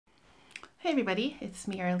everybody, it's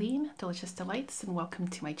me Arlene, Delicious Delights, and welcome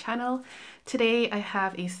to my channel. Today I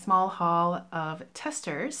have a small haul of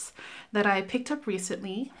testers that I picked up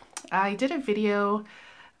recently. I did a video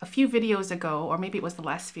a few videos ago, or maybe it was the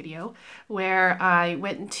last video, where I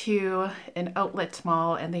went to an outlet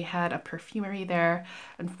mall and they had a perfumery there.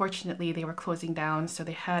 Unfortunately, they were closing down, so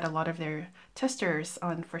they had a lot of their testers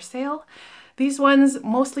on for sale. These ones,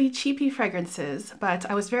 mostly CHEAPIE fragrances, but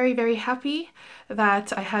I was very happy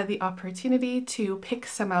that I had the opportunity to pick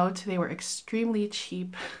some out. They were extremely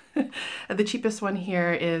cheap. The cheapest one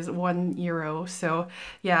here is €1. So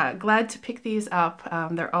yeah, glad to pick these up.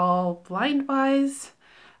 They're all blind buys,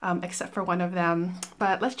 except for one of them.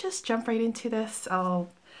 But let's just jump right into this.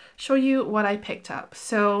 I'll show you what I picked up.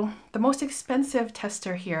 So the most expensive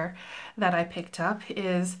tester here that I picked up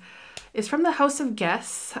is from the House of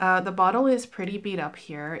Guess. The bottle is pretty beat up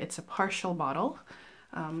here. It's a partial bottle.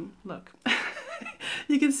 Look,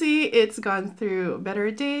 you can see it's gone through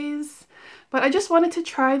better days, but I just wanted to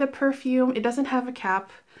try the perfume. It doesn't have a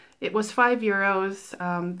cap. It was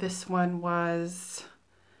 €5. This one was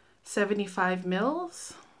 75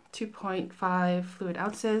 mils, 2.5 fluid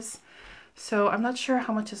ounces. So I'm not sure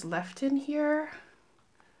how much is left in here.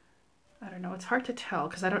 I don't know, it's hard to tell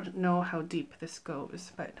because I don't know how deep this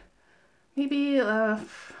goes, but maybe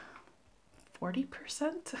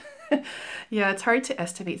 40%. Yeah, it's hard to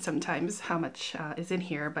estimate sometimes how much is in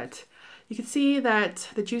here, but you can see that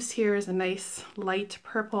the juice here is a nice light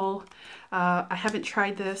purple. I haven't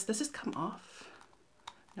tried this. Does this come off?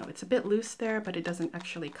 No, it's a bit loose there, but it doesn't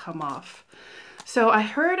actually come off. So I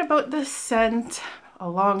heard about this scent a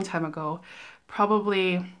long time ago,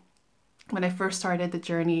 probably when I first started the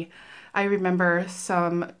journey. I remember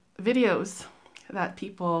some videos that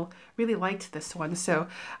people really liked this one. So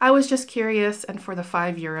I was just curious, and for the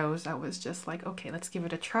 €5, I was just like, okay, let's give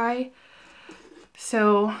it a try.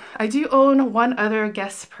 So I do own one other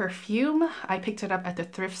Guess perfume. I picked it up at the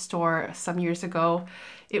thrift store some years ago.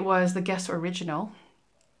 It was the Guess Original.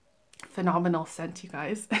 Phenomenal scent, you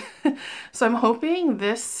guys. So I'm hoping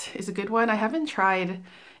this is a good one. I haven't tried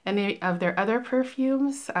any of their other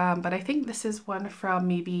perfumes, but I think this is one from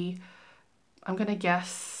maybe, I'm gonna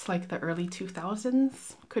guess like the early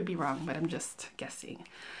 2000s. Could be wrong, but I'm just guessing.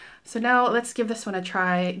 So now let's give this one a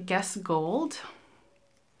try. Guess Gold.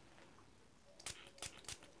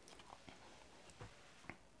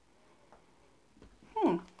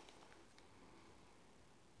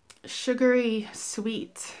 Sugary,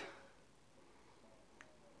 sweet,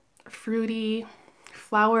 fruity,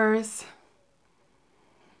 flowers.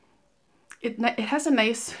 It has a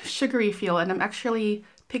nice sugary feel, and I'm actually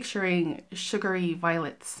picturing sugary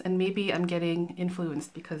violets, and maybe I'm getting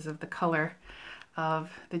influenced because of the color of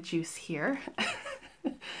the juice here.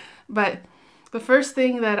 But the first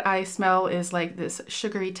thing that I smell is like this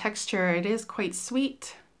sugary texture. It is quite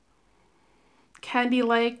sweet,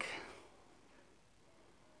 candy-like.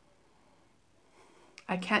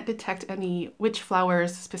 I can't detect any which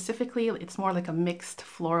flowers specifically. It's more like a mixed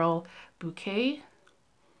floral bouquet.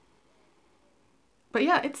 But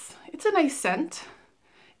yeah, it's a nice scent.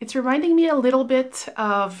 It's reminding me a little bit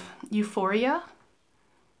of Euphoria,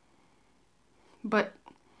 but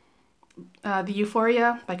the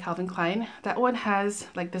Euphoria by Calvin Klein, that one has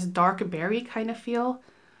like this dark berry kind of feel.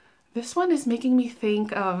 This one is making me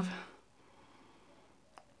think of,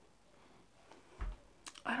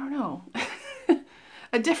 I don't know,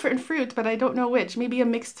 a different fruit, but I don't know which. Maybe a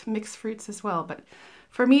mixed fruits as well. But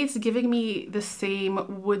for me, it's giving me the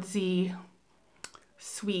same woodsy,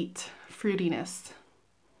 sweet fruitiness.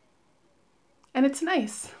 And it's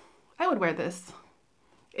nice. I would wear this.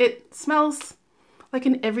 It smells like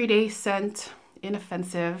an everyday scent,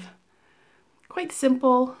 inoffensive, quite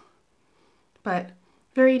simple, but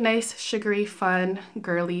very nice, sugary, fun,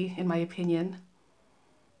 girly in my opinion,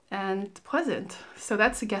 and pleasant. So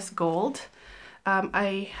that's a Guess Gold.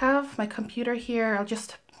 I have my computer here. I'll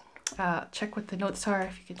just check what the notes are.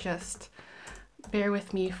 If you could just bear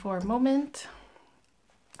with me for a moment,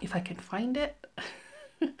 if I can find it.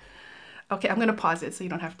 Okay, I'm gonna pause it so you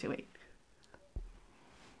don't have to wait.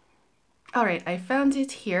 All right, I found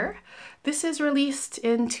it here. This is released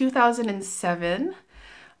in 2007.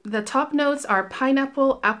 The top notes are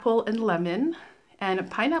pineapple, apple, and lemon. And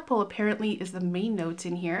pineapple apparently is the main note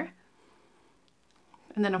in here.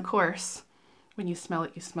 And then of course, when you smell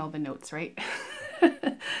it, you smell the notes, right?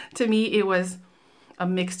 To me, it was a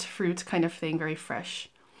mixed fruit kind of thing, very fresh.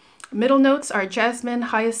 Middle notes are jasmine,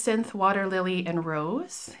 hyacinth, water lily, and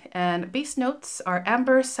rose. And base notes are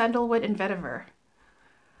amber, sandalwood, and vetiver.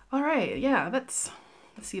 All right, yeah, let's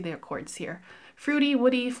see the accords here. Fruity,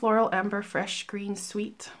 woody, floral, amber, fresh, green,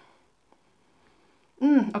 sweet.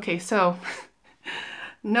 Okay, so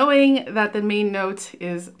knowing that the main note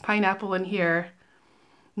is pineapple in here,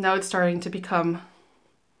 now it's starting to become,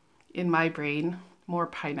 in my brain, more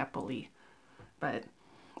pineapple-y. But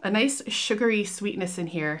a nice sugary sweetness in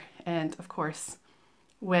here. And of course,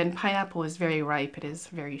 when pineapple is very ripe, it is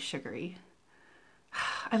very sugary.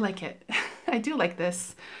 I like it. I do like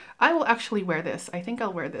this. I will actually wear this. I think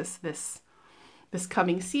I'll wear this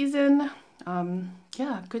coming season.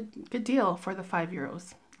 Yeah, good deal for the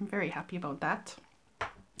 €5. I'm very happy about that.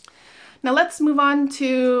 Now let's move on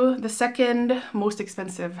to the second most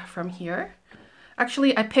expensive from here.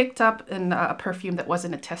 Actually, I picked up a perfume that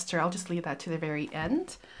wasn't a tester. I'll just leave that to the very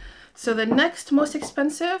end. So the next most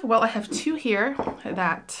expensive, well, I have two here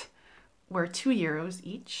that were €2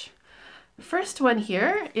 each. First one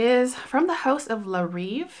here is from the house of La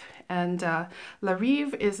Rive, and La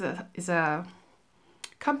Rive is a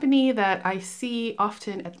company that I see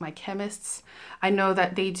often at my chemists. I know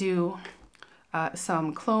that they do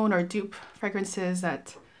some clone or dupe fragrances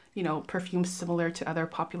that, you know, perfumes similar to other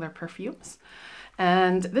popular perfumes.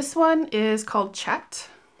 And this one is called Chat,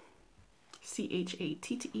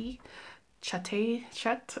 C-H-A-T-T-E, Chat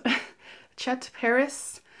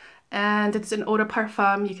Paris. And it's an eau de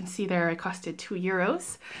parfum. You can see there it costed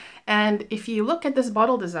 €2. And if you look at this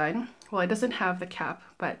bottle design, well, it doesn't have the cap,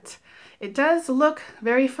 but it does look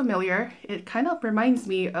very familiar. It kind of reminds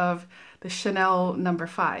me of the Chanel No.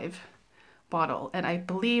 5 bottle. And I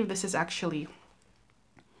believe this is actually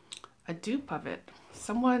a dupe of it.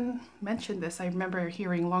 Someone mentioned this, I remember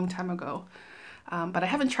hearing a long time ago, but I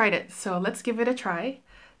haven't tried it. So let's give it a try.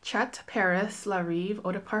 Chat Paris La Rive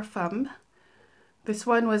Eau de Parfum. This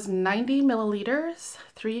one was 90 milliliters,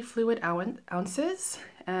 3 fluid ounces,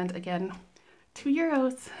 and again,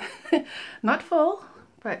 €2. Not full,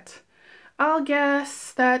 but I'll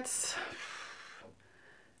guess that's,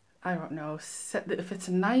 I don't know, if it's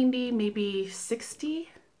 90, maybe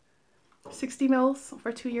 60 mils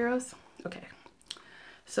for €2. Okay,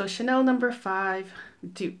 so Chanel No. 5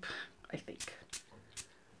 dupe, I think.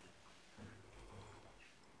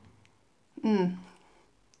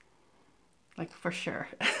 Like for sure.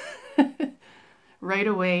 Right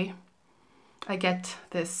away, I get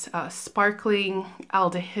this sparkling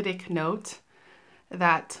aldehydic note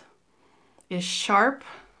that is sharp,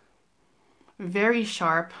 very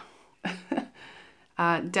sharp.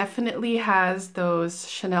 Definitely has those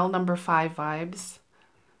Chanel No. 5 vibes.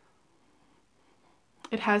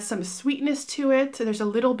 It has some sweetness to it. There's a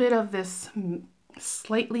little bit of this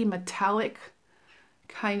slightly metallic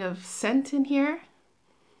kind of scent in here.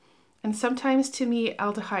 And sometimes to me,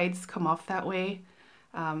 aldehydes come off that way.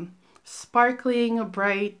 Sparkling,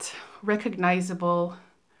 bright, recognizable.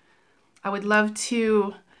 I would love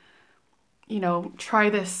to, you know, try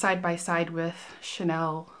this side by side with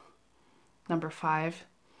Chanel No. 5.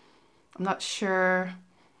 I'm not sure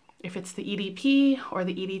if it's the EDP or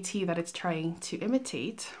the EDT that it's trying to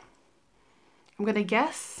imitate. I'm gonna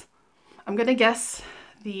guess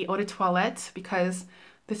the Eau de Toilette because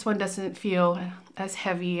this one doesn't feel as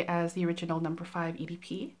heavy as the original No. 5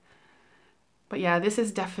 EDP. But yeah, this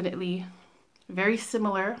is definitely very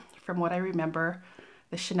similar from what I remember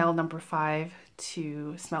the Chanel No. 5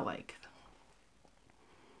 to smell like.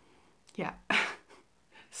 Yeah.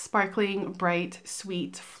 Sparkling, bright,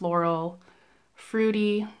 sweet, floral,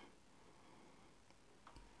 fruity.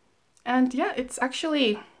 And yeah, it's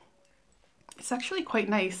actually quite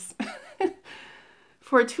nice.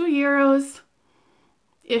 For €2,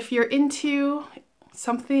 if you're into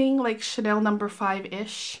something like Chanel No.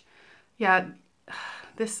 5-ish, yeah,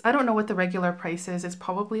 this, I don't know what the regular price is. It's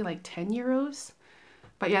probably like €10.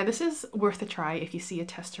 But yeah, this is worth a try if you see a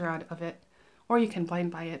tester out of it, or you can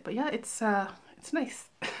blind buy it. But yeah, it's nice.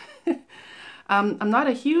 I'm not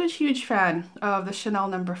a huge fan of the Chanel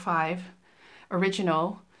No. 5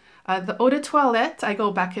 original. The Eau de Toilette I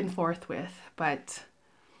go back and forth with, but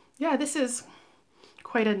yeah, this is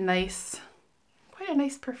quite a nice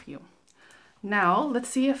perfume. Now let's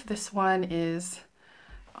see if this one is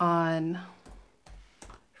on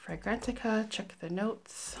Fragrantica. Check the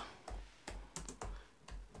notes.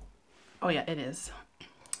 Oh yeah, it is.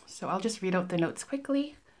 So I'll just read out the notes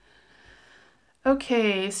quickly.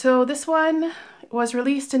 Okay, so this one was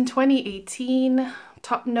released in 2018.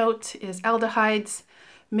 Top note is aldehydes.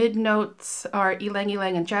 Mid notes are ylang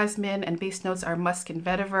ylang and jasmine, and base notes are musk and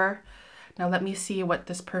vetiver. Now let me see what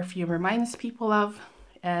this perfume reminds people of.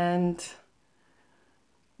 And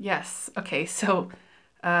yes, okay, so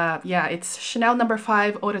yeah, it's Chanel No.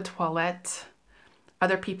 5 Eau de Toilette.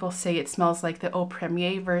 Other people say it smells like the Eau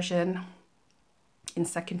Premier version in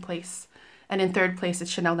second place. And in third place,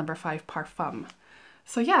 it's Chanel No. 5 Parfum.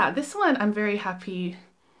 So yeah, this one I'm very happy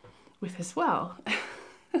with as well.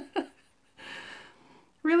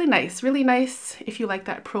 Really nice, really nice if you like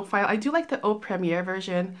that profile. I do like the Eau Premiere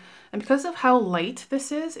version, and because of how light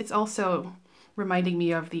this is, it's also reminding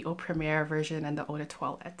me of the Eau Premiere version and the Eau de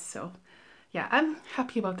Toilette. So yeah, I'm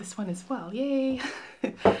happy about this one as well. Yay!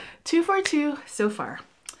 2 for 2 so far.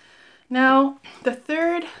 Now, the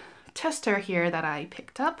third tester here that I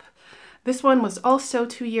picked up, this one was also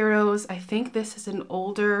 €2. I think this is an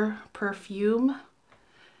older perfume.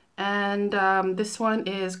 And this one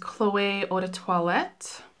is Chloe Eau de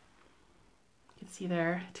Toilette. You can see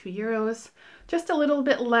there, €2. Just a little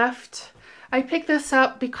bit left. I picked this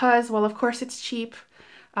up because, well, of course it's cheap,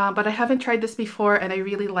 but I haven't tried this before and I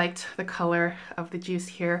really liked the color of the juice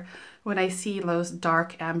here. When I see those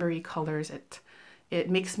dark ambery colors, it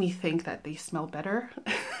makes me think that they smell better.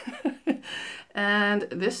 And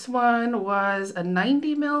this one was a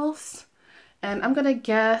 90 mils. And I'm gonna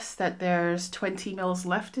guess that there's 20 mils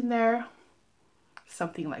left in there,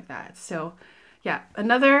 something like that. So yeah,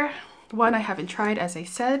 another one I haven't tried, as I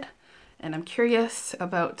said, and I'm curious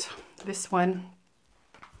about this one.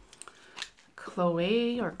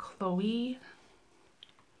 Chloe or Chloe.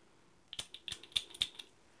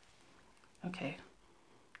 Okay.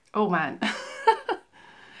 Oh man.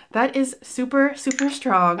 That is super, super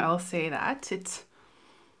strong, I'll say that.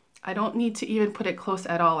 I don't need to even put it close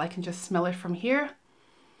at all. I can just smell it from here.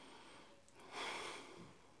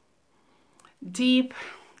 Deep,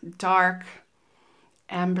 dark,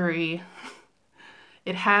 ambery.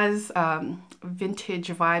 It has vintage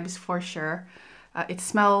vibes for sure. It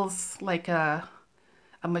smells like a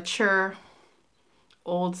mature,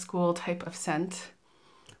 old school type of scent,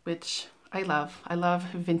 which I love. I love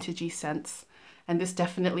vintagey scents. And this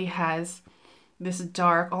definitely has this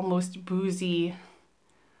dark, almost boozy,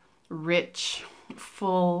 rich,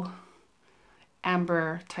 full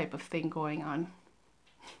amber type of thing going on.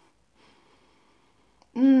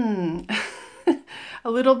 A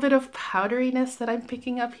little bit of powderiness that I'm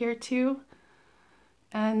picking up here too.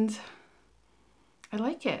 And I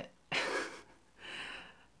like it. It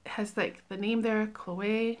has like the name there,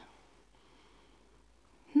 Chloe.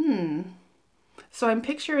 So I'm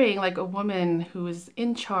picturing like a woman who is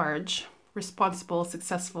in charge, responsible,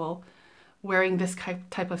 successful, wearing this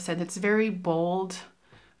type of scent. It's very bold,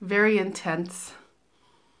 very intense.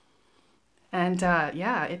 And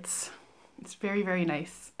yeah, it's very, very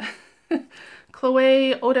nice.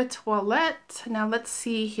 Chloe Eau de Toilette. Now let's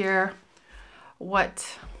see here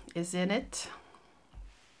what is in it.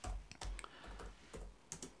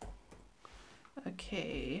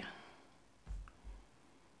 Okay.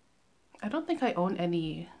 I don't think I own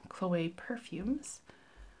any Chloe perfumes.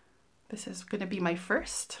 This is going to be my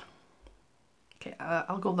first. Okay,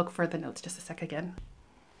 I'll go look for the notes just a sec again.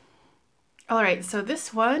 All right, so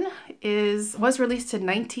this one was released in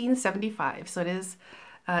 1975, so it is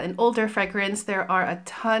an older fragrance. There are a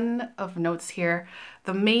ton of notes here.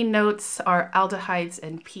 The main notes are aldehydes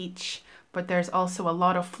and peach, but there's also a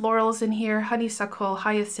lot of florals in here: honeysuckle,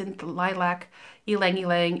 hyacinth, lilac, ylang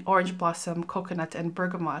ylang, orange blossom, coconut, and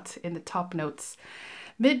bergamot in the top notes.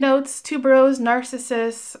 Mid notes: tuberose,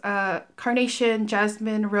 narcissus, carnation,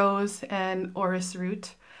 jasmine, rose, and orris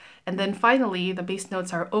root. And then finally, the base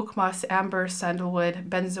notes are oak moss, amber, sandalwood,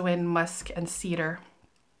 benzoin, musk, and cedar.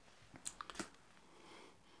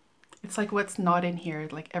 It's like what's not in here,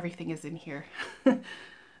 like everything is in here.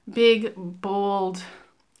 Big, bold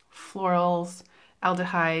florals,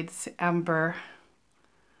 aldehydes, amber.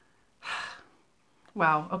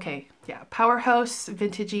 Wow, okay, yeah, powerhouse,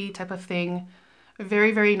 vintagey type of thing.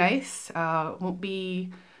 Very, very nice. Won't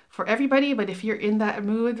be for everybody, but if you're in that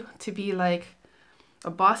mood to be like a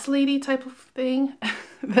boss lady type of thing,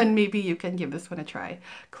 then maybe you can give this one a try.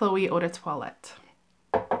 Chloe Eau de Toilette.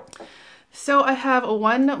 So I have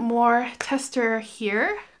one more tester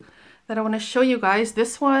here that I want to show you guys.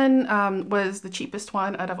 This one was the cheapest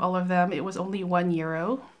one out of all of them. It was only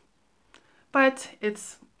 €1, but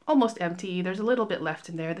it's almost empty. There's a little bit left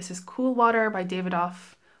in there. This is Cool Water by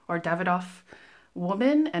Davidoff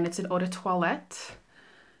Woman, and it's an Eau de Toilette.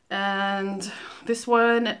 And this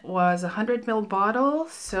one was a 100 ml bottle,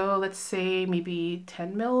 so let's say maybe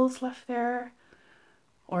 10 mils left there.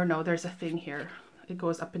 Or no, there's a thing here. It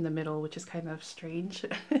goes up in the middle, which is kind of strange.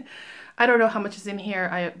 I don't know how much is in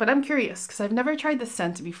here, but I'm curious because I've never tried this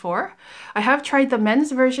scent before. I have tried the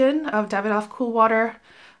men's version of Davidoff Cool Water.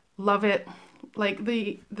 Love it. Like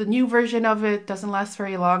the new version of it doesn't last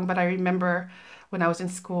very long, but I remember when I was in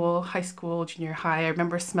school, high school, junior high, I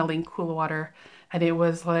remember smelling Cool Water, and it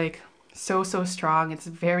was like so strong. It's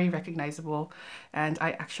very recognizable, and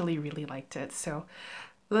I actually really liked it. So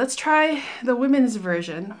Let's try the women's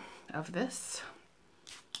version of this.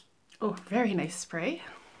 Oh, very nice spray.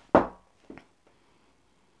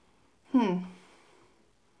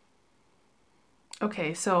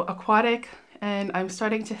 Okay, so aquatic, and I'm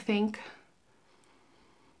starting to think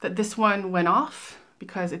that this one went off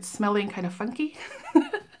because it's smelling kind of funky.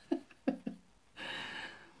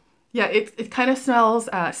 Yeah, it kind of smells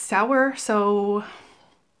sour, so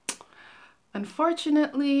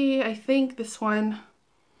unfortunately, I think this one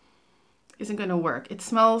isn't going to work. It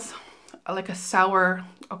smells like a sour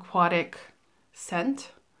aquatic scent,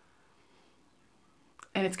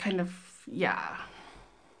 and it's kind of, yeah,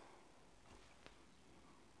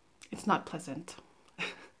 it's not pleasant.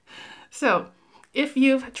 So if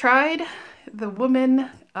you've tried the woman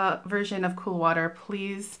version of Cool Water,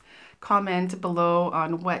 please comment below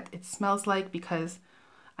on what it smells like, because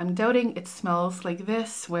I'm doubting it smells like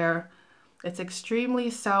this, where it's extremely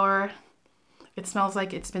sour. It smells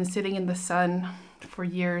like it's been sitting in the sun for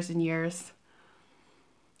years and years,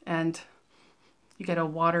 and you get a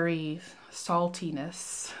watery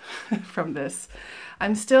saltiness from this.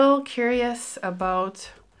 I'm still curious about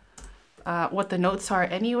what the notes are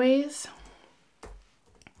anyways,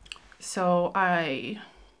 so I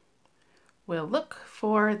will look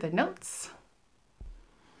for the notes.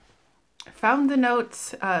 I found the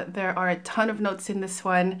notes. There are a ton of notes in this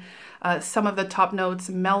one. Some of the top notes: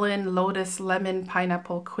 melon, lotus, lemon,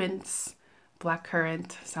 pineapple, quince,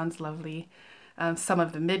 blackcurrant. Sounds lovely. Some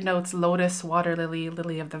of the mid notes: lotus, water lily,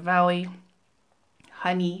 lily of the valley,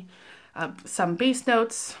 honey. Some base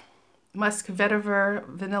notes: musk, vetiver,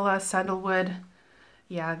 vanilla, sandalwood.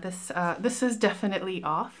 Yeah, this is definitely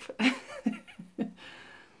off.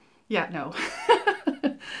 Yeah, no.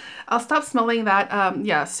 I'll stop smelling that.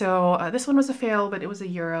 Yeah, so this one was a fail, but it was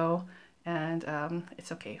 €1, and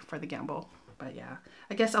it's okay for the gamble. But yeah,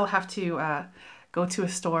 I guess I'll have to go to a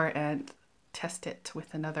store and test it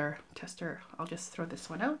with another tester. I'll just throw this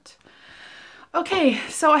one out. Okay,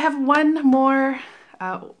 so I have one more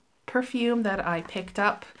perfume that I picked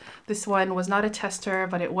up. This one was not a tester,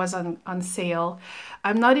 but it was on sale.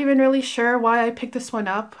 I'm not even really sure why I picked this one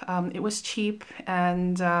up. It was cheap,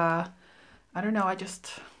 and I don't know, I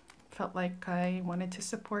just felt like I wanted to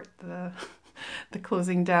support the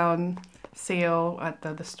closing down sale at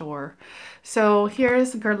the store. So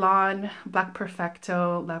here's Guerlain Black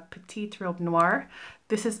Perfecto La Petite Robe Noire.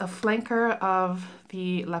 This is a flanker of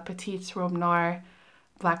the La Petite Robe Noire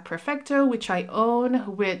Black Perfecto, which I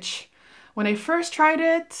own, which when I first tried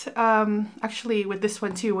it, actually with this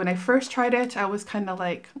one too, when I first tried it, I was kind of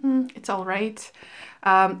like, it's all right.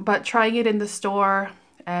 But trying it in the store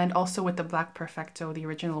and also with the Black Perfecto, the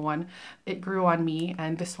original one, it grew on me.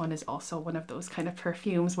 And this one is also one of those kind of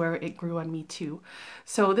perfumes where it grew on me too.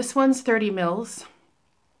 So this one's 30 mils.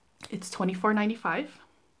 It's $24.95.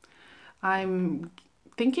 I'm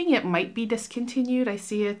thinking it might be discontinued. I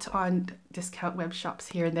see it on discount web shops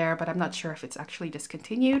here and there, but I'm not sure if it's actually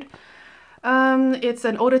discontinued. It's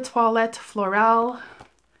an eau de toilette floral.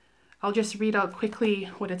 I'll just read out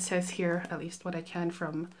quickly what it says here, at least what I can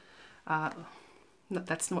from,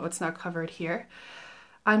 that's what's not covered here.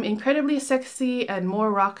 I'm incredibly sexy and more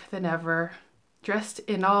rock than ever. Dressed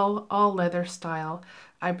in all leather style,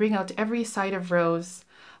 I bring out every side of rose.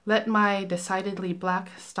 Let my decidedly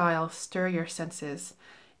black style stir your senses.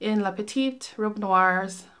 In La Petite Robe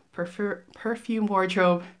Noire's perfume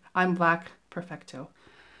wardrobe, I'm Black Perfecto.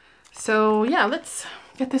 So yeah, let's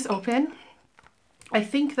get this open. I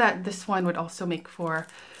think that this one would also make for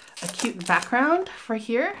a cute background for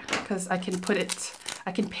here, because I can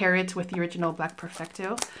pair it with the original Black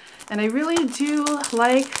Perfecto. And I really do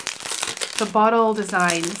like the bottle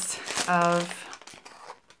designs of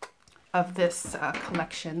this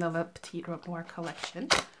collection, the La Petite Robe Noire collection.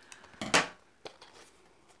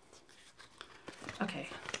 Okay,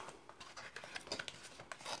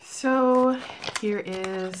 so here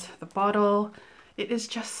is the bottle. It is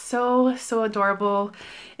just so adorable.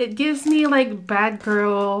 It gives me like bad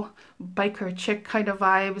girl, biker chick kind of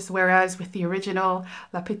vibes, whereas with the original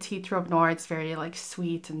La Petite Robe Noire, it's very like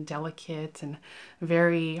sweet and delicate and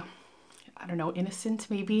very, I don't know, innocent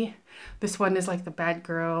maybe. This one is like the bad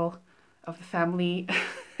girl of the family.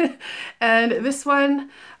 And this one,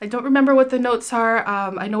 I don't remember what the notes are.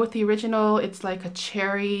 I know with the original, it's like a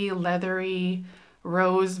cherry, leathery,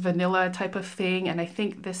 rose, vanilla type of thing. And I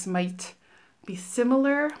think this might be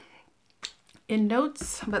similar in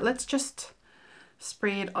notes, but let's just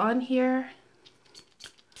spray it on here.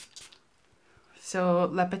 So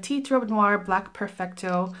La Petite Robe Noire Black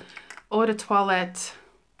Perfecto Eau de Toilette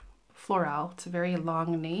Floral. It's a very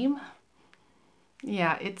long name.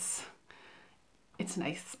 Yeah, it's it's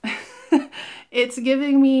nice. It's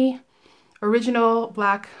giving me original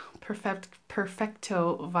black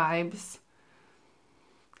perfecto vibes.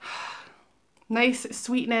 Nice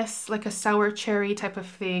sweetness, like a sour cherry type of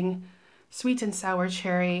thing. Sweet and sour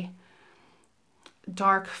cherry.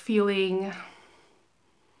 Dark feeling.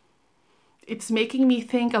 It's making me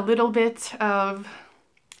think a little bit of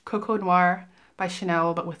Coco Noir by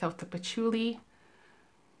Chanel, but without the patchouli.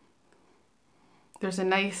 There's a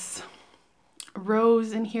nice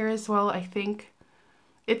rose in here as well, I think.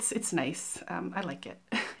 It's nice. I like it.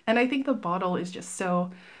 And I think the bottle is just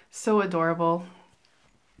so adorable.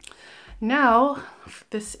 Now,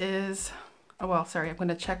 this is, oh well, sorry, I'm going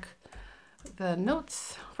to check the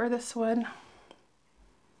notes for this one.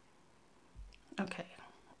 Okay.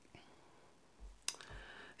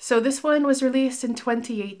 So this one was released in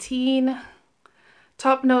 2018.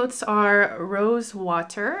 Top notes are rose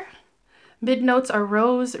water. Mid notes are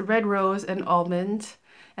rose, red rose, and almond.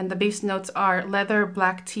 And the base notes are leather,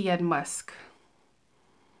 black tea, and musk.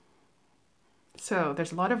 So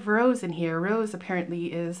there's a lot of rose in here. Rose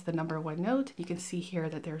apparently is the #1 note. You can see here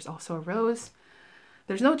that there's also a rose.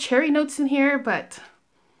 There's no cherry notes in here, but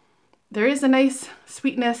there is a nice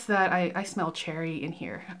sweetness that I smell cherry in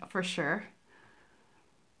here for sure.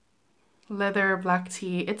 Leather, black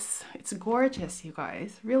tea. It's gorgeous, you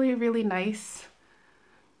guys. Really, really nice.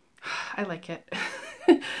 I like it.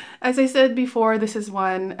 As I said before, this is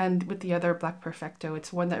one, and with the other Black Perfecto,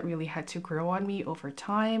 it's one that really had to grow on me over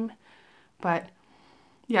time. But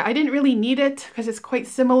yeah, I didn't really need it because it's quite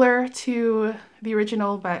similar to the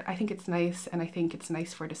original, but I think it's nice, and I think it's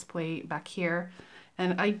nice for display back here.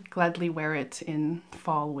 And I gladly wear it in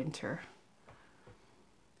fall, winter.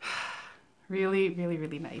 Really, really,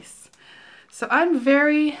 really nice. So I'm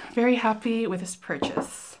very, very happy with this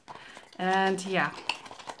purchase. And yeah,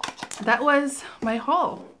 that was my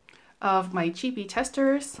haul of my CHEAPIE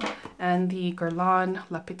testers and the Guerlain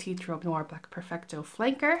La Petite Robe Noire Black Perfecto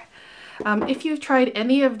flanker. If you've tried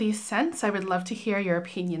any of these scents, I would love to hear your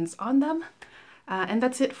opinions on them. And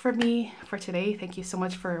that's it for me for today. Thank you so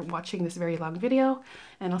much for watching this very long video,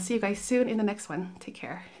 and I'll see you guys soon in the next one. Take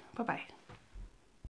care. Bye-bye.